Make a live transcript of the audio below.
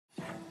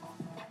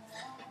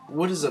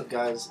What is up,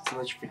 guys? It's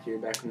Electric here,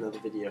 back with another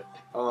video.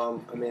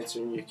 I'm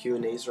answering your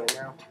Q&As right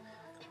now.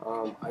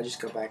 I just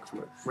got back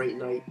from a great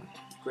night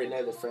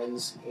with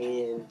friends,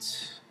 and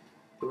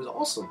it was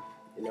awesome.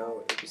 You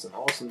know, it was an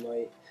awesome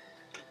night.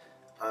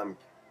 I'm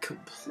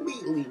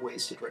completely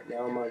wasted right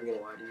now. I'm not gonna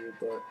lie to you,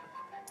 but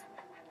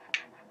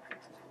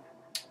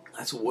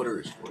that's what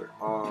water is for.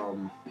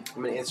 I'm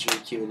gonna answer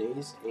your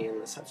Q&As, and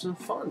let's have some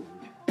fun.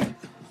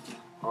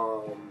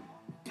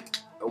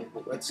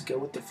 Let's go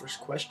with the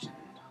first question.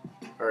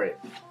 Alright,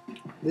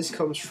 this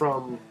comes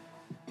from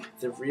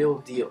The Real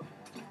Deal.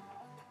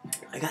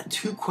 I got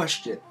two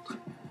questions!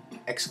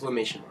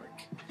 Exclamation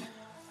mark.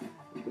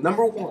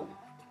 Number one,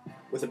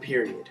 with a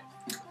period.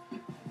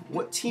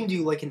 What team do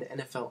you like in the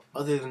NFL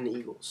other than the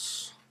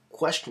Eagles?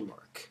 Question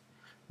mark.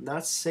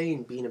 Not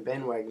saying being a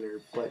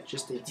bandwagoner, but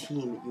just a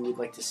team you would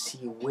like to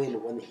see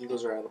win when the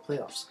Eagles are out of the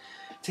playoffs.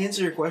 To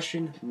answer your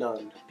question,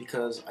 none,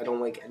 because I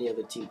don't like any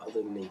other team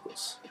other than the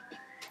Eagles.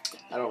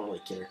 I don't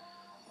really care.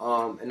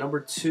 And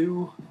number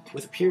two,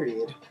 with a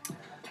period,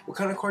 what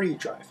kind of car do you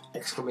drive?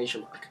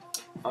 Exclamation mark.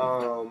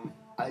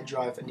 I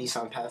drive a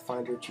Nissan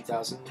Pathfinder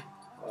 2000.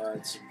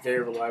 It's a very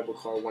reliable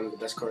car, one of the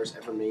best cars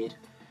ever made,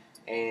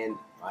 and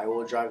I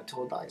will drive it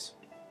till it dies.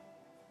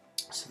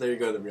 So there you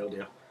go, The Real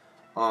Deal.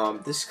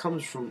 This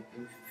comes from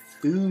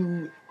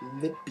Foo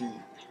Lippy.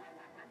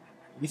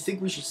 You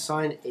think we should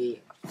sign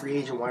a free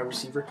agent wide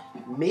receiver?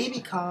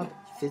 Maybe Cobb,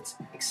 Fitz,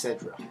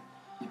 etc.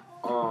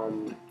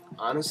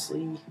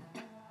 Honestly,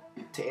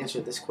 to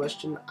answer this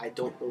question, I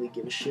don't really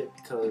give a shit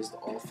because the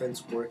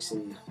offense works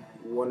in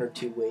one or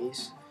two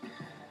ways.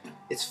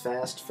 It's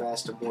fast,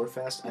 and more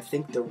fast. I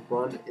think the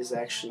run is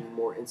actually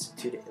more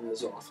instituted in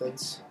this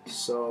offense,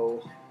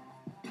 so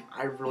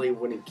I really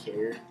wouldn't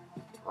care.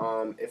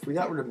 If we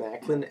got rid of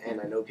Macklin, and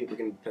I know people are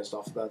going to be pissed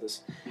off about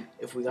this,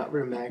 if we got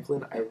rid of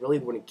Macklin, I really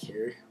wouldn't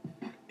care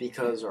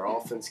because our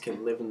offense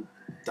can live and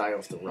die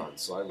off the run,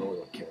 so I really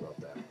don't care about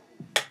that.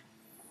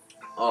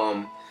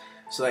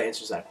 So that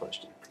answers that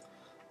question.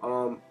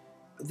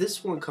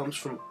 This one comes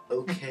from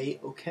Okay.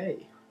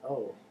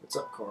 Oh, what's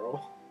up,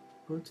 Carl?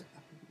 I'm going to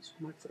Applebee's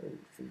with my friend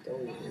from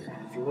Delaware.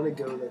 If you want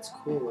to go, that's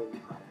cool.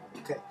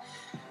 Okay.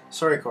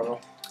 Sorry,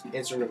 Carl.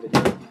 Answering a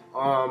video.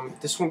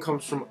 This one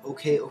comes from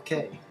Okay.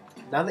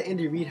 Now that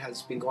Andy Reid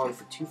has been gone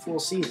for 2 full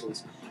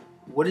seasons,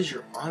 what is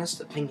your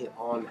honest opinion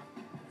on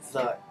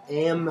the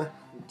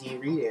Andy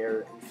Reid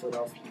era in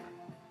Philadelphia?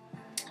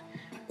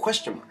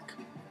 Question mark.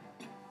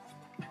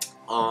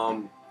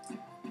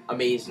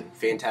 Amazing,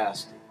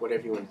 fantastic,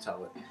 whatever you want to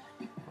tell it.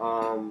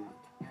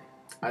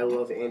 I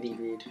love Andy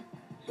Reid.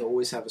 He'll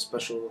always have a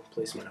special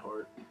place in my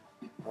heart.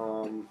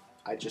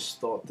 I just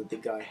thought that the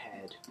guy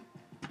had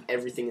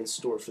everything in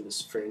store for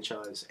this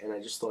franchise, and I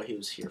just thought he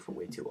was here for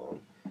way too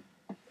long.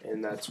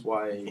 And that's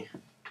why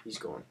he's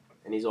gone.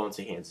 And he's on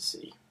to Kansas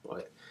City.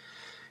 But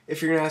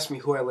if you're going to ask me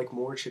who I like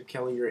more, Chip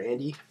Kelly or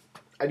Andy,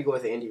 I'd go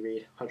with Andy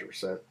Reid,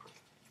 100%.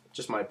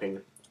 Just my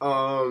opinion.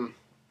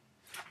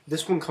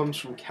 This one comes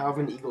from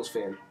Calvin, Eagles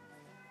fan.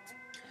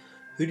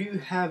 Who do you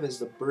have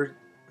the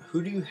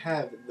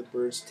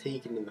Birds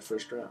taken in the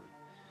first round?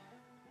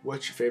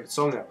 What's your favorite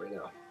song out right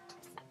now?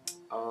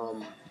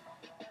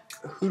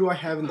 Who do I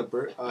have in the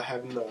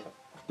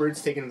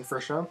Birds taken in the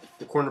first round?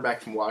 The cornerback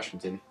from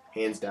Washington,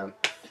 hands down.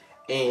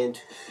 And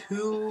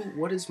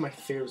what is my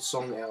favorite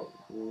song out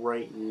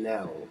right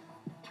now?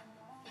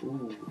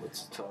 Ooh,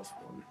 that's a tough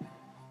one.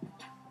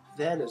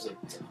 That is a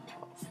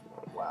tough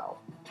one. Wow.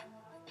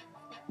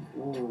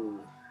 Ooh,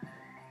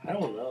 I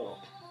don't know.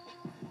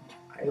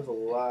 I have a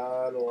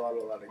lot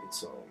of good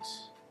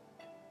songs.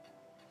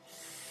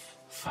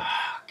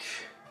 Fuck.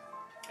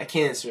 I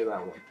can't answer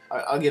that one.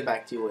 I'll get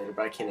back to you later,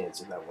 but I can't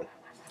answer that one.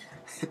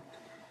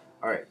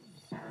 Alright.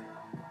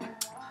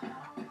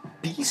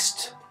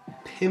 Beast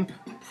Pimp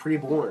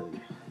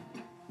Preborn.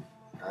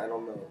 I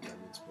don't know what that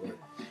means, but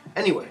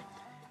anyway,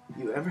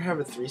 you ever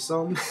have a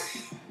threesome?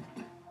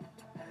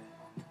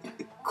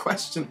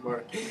 Question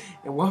mark.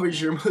 And what was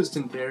your most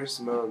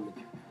embarrassing moment?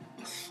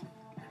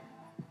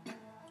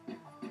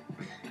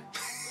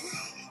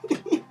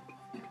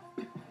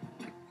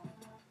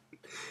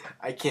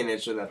 I can't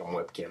answer that on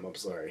webcam, I'm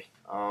sorry.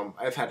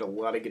 I've had a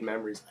lot of good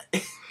memories.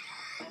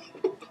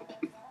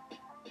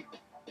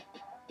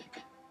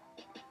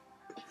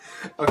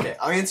 Okay,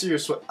 I'll answer your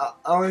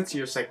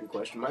second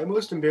question. My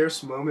most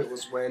embarrassing moment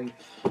was when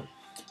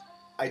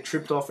I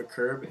tripped off a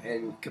curb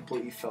and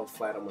completely fell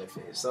flat on my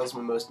face. That was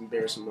my most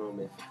embarrassing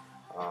moment.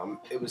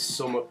 It was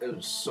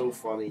so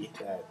funny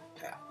that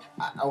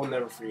I will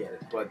never forget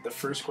it. But the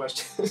first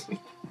question,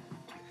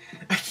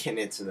 I can't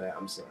answer that.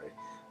 I'm sorry.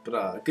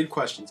 But good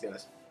questions,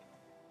 guys.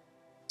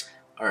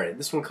 All right,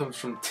 this one comes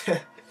from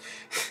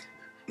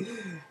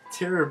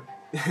Terror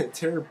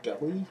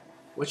Belly.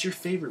 What's your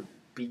favorite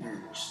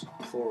beers?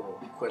 Plural.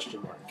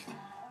 Question mark.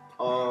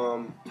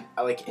 I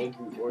like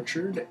Angry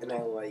Orchard, and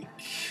I like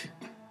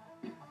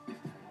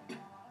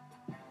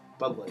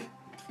Bud Light.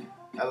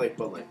 I like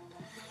Bud Light.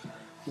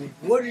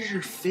 What is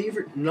your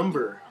favorite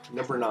number?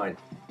 Number 9.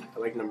 I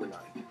like number 9.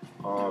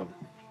 I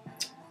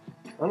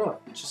don't know,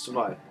 just a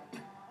vibe.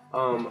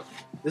 Um,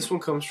 this one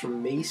comes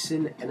from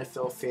Mason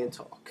NFL Fan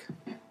Talk.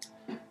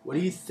 What do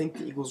you think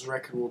the Eagles'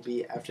 record will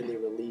be after they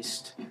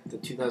released the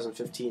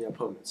 2015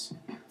 opponents?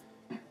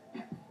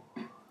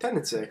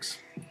 10-6.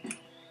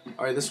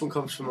 All right, this one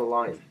comes from the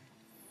Lion.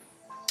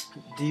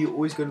 Do you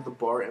always go to the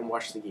bar and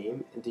watch the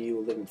game? And do you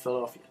live in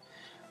Philadelphia?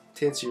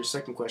 To answer your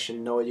second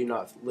question, no, I do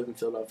not live in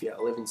Philadelphia.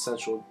 I live in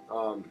Central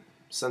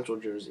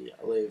Jersey.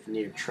 I live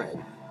near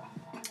Trenton.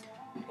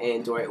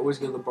 And do I always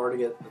go to the bar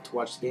to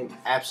watch the game?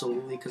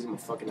 Absolutely, because I'm a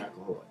fucking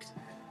alcoholic.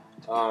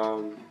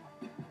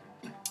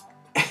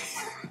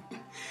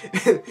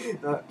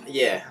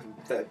 Yeah,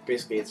 that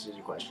basically answers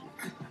your question.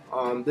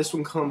 This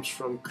one comes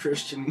from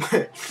Christian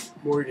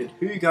Morgan.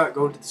 Who you got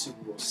going to the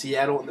Super Bowl?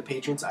 Seattle and the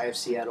Patriots. I have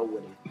Seattle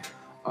winning.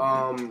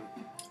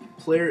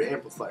 Player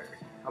amplifier.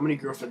 How many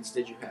girlfriends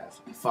did you have?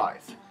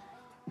 5.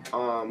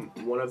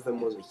 One of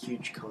them was a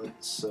huge cunt,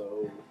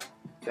 so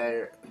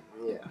there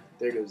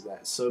goes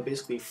that. So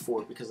basically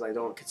 4, because I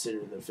don't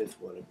consider the 5th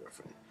one a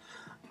girlfriend.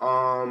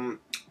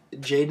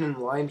 Jaden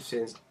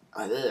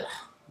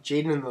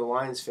the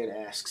Lions fan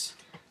asks,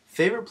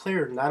 favorite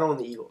player not on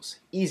the Eagles?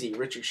 Easy,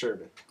 Richard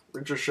Sherman.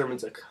 Richard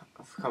Sherman's a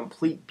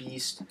complete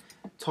beast,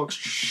 talks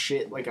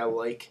shit like I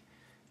like,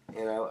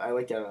 and I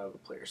like that out of a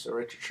player. So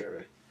Richard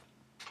Sherman.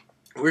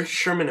 Richard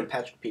Sherman and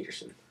Patrick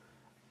Peterson.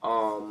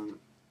 And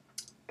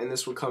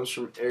this one comes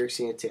from Eric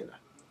Santana.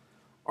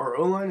 Our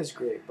O-line is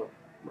great,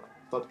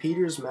 but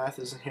Peters,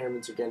 Mathis, and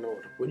Harriman's are getting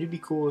old. Would you be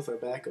cool with our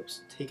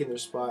backups taking their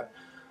spot?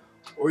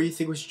 Or you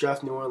think we should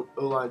draft new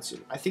O-line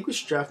soon? I think we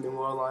should draft new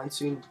O-line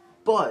soon,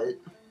 but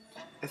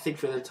I think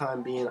for the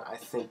time being, I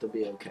think they'll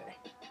be okay.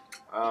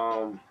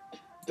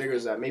 There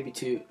goes that. Maybe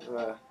 2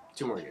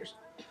 more years.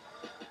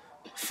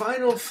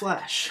 Final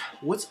flash.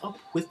 What's up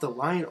with the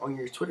lion on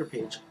your Twitter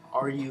page?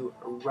 Are you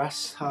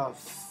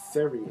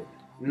Rastafarian?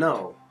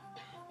 No.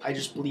 I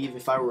just believe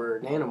if I were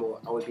an animal,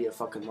 I would be a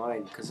fucking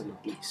lion because I'm a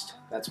beast.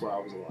 That's why I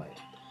was a lion.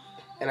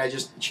 And I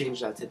just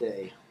changed that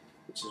today,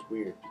 which is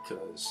weird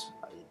because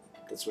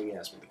that's when you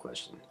asked me the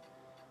question.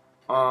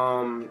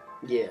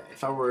 Yeah,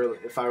 if I were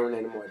an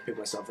animal, I'd pick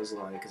myself as a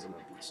lion because I'm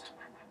a beast.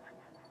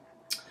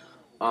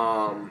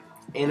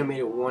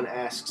 Animated One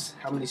asks,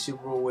 how many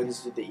Super Bowl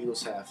wins did the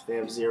Eagles have? They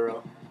have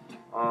 0.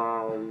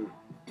 And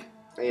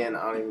I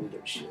don't even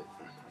give a shit.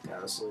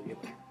 Honestly,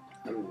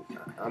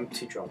 I'm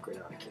too drunk right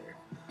now to care.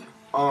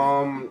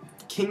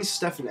 King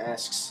Stefan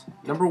asks,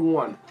 number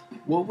 1,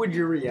 what would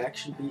your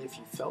reaction be if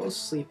you fell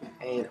asleep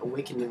and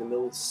awakened in the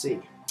middle of the sea?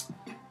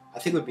 I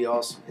think it would be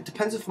awesome. It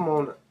depends if I'm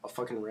on a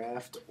fucking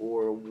raft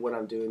or what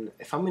I'm doing.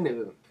 If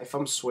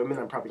I'm swimming,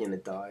 I'm probably gonna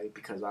die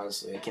because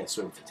honestly, I can't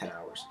swim for 10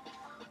 hours.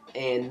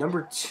 And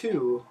number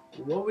 2,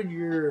 what would be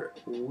your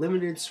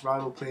limited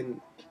survival plan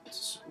to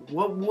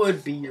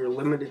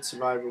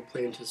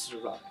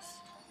survive?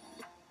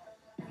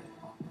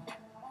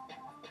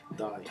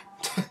 Die.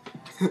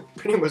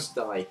 Pretty much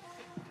die.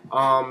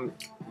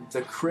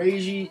 The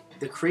crazy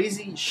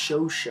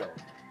show.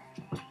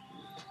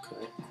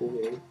 Okay, cool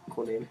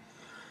name.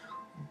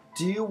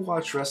 Do you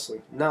watch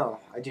wrestling? No,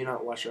 I do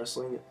not watch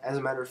wrestling. As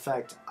a matter of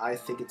fact, I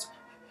think it's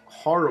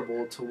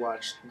horrible to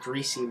watch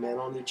greasy men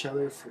on each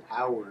other for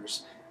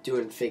hours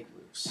doing fake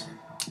moves.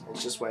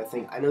 It's just what I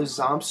think. I know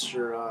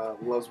Zompster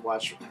loves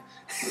watching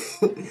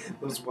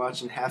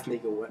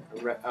half-naked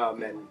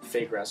men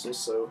fake wrestle,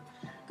 so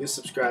go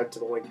subscribe to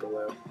the link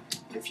below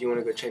if you want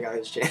to go check out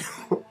his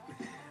channel.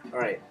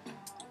 Alright,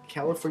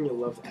 California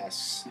Love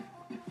asks,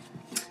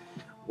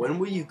 when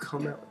will you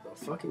come out of the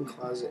fucking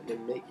closet and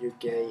admit you're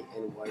gay,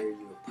 and why are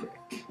you a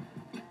prick?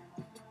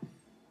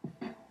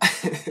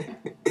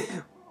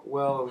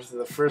 Well, for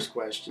the first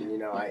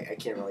question, I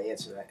can't really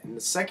answer that. And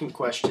the second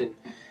question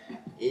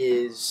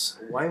is,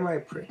 why am I a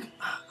prick?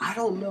 I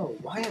don't know.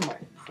 Why am I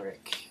a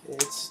prick?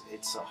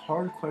 It's a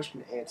hard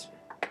question to answer.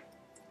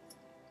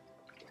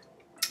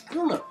 I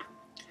don't know.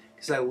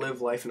 Because I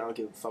live life and I don't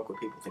give a fuck what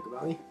people think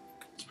about me.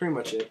 That's pretty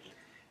much it.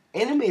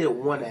 Animated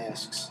One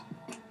asks,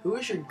 who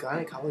is your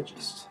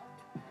gynecologist?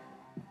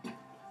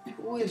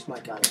 Who is my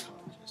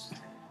gynecologist?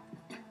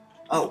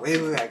 Oh, wait,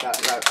 I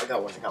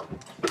got one.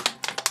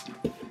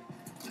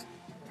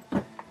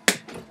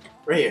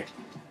 Right here.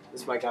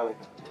 This is my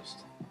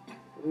gynecologist.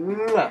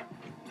 Mwah.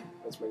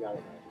 That's my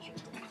gynecologist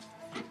right there.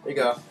 There you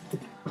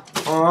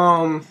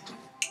go.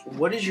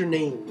 What is your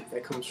name?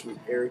 That comes from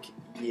Eric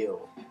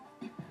Yale.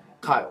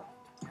 Kyle.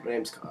 My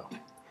name's Kyle.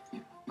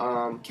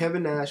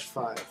 Kevin Nash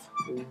 5.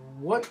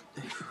 Why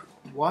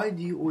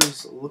do you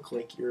always look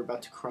like you're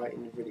about to cry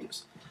in your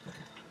videos?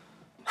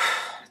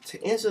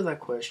 To answer that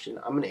question,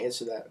 I'm going to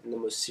answer that in the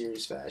most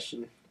serious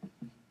fashion.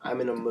 I'm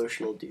an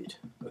emotional dude.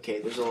 Okay,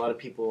 there's a lot of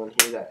people in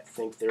here that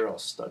think they're all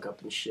stuck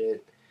up and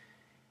shit,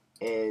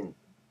 and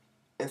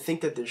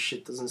think that their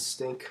shit doesn't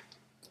stink.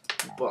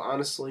 But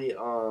honestly,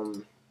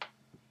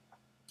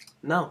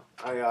 no.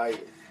 I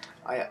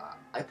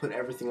put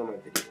everything on my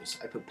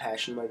videos. I put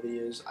passion in my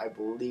videos. I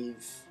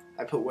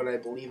put what I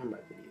believe in my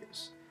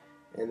videos,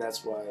 and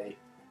that's why,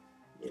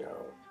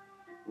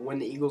 when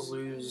the Eagles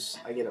lose,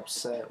 I get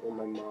upset. When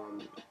my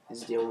mom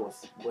is dealing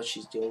with what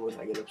she's dealing with,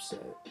 I get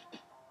upset.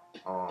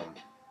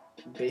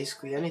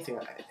 basically anything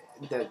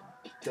that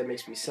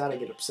makes me sad, I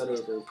get upset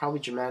over, probably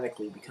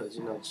dramatically because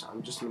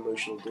I'm just an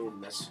emotional dude,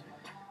 and that's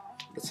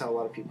how a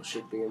lot of people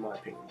should be, in my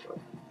opinion. But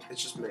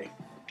it's just me.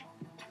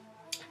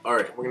 All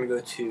right, we're gonna go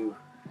to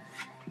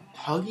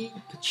Huggy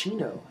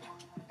Pacino.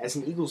 As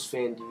an Eagles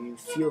fan, do you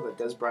feel that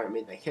Dez Bryant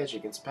made that catch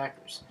against the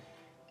Packers?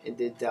 And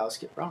did Dallas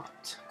get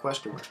robbed?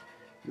 Question mark.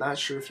 Not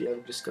sure if you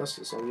ever discussed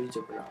this on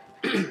YouTube or not.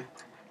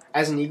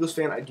 As an Eagles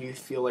fan, I do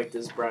feel like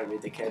Dez Bryant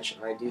made the catch,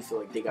 and I do feel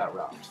like they got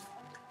robbed.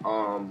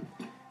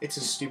 It's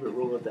a stupid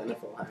rule that the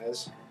NFL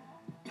has.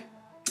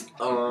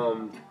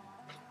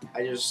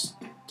 I just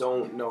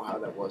don't know how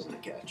that wasn't a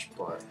catch,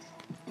 but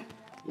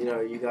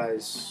you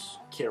guys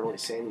can't really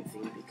say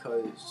anything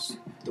because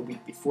the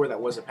week before that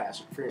was a pass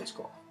interference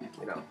call.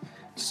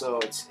 So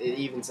it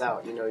evens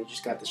out. You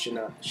just got the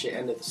shit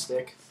end of the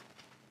stick,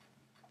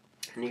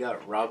 and you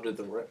got robbed at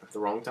the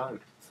wrong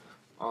time.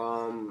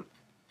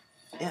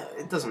 Yeah,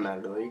 it doesn't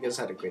matter though. You guys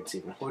had a great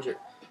season. Hold your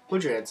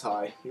heads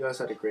high. You guys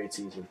had a great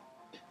season.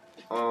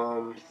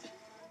 And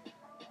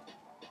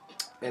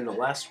the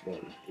last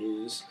one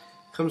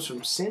comes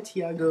from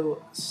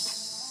Santiago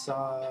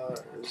Zarmora.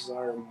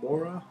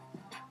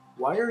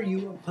 Why are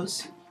you a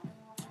pussy?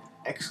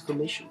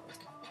 Exclamation mark.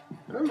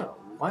 I don't know.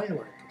 Why am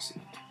I a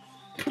pussy?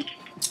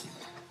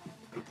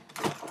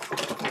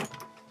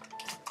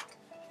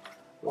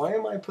 Why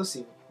am I a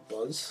pussy,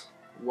 Buzz?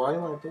 Why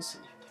am I a pussy?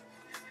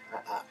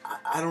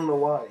 I don't know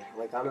why.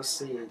 Like,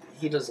 honestly,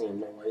 he doesn't even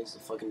know why. He's the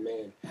fucking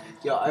man.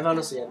 Yo, I've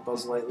honestly had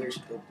Buzz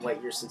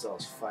Lightyear since I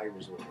was 5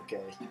 years old,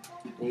 okay?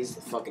 And he's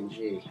the fucking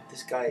G.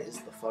 This guy is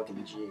the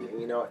fucking G.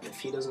 And you know what? If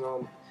he doesn't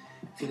know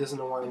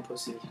why I'm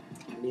pussy,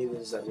 neither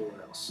does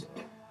anyone else. So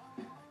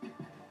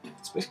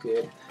that's basically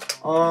it.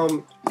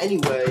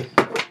 Anyway,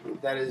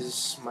 that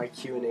is my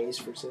Q&As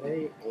for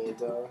today, and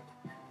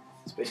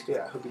that's basically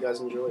it. I hope you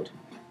guys enjoyed.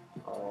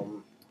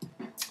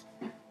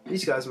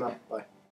 Peace, guys. I'm out. Bye.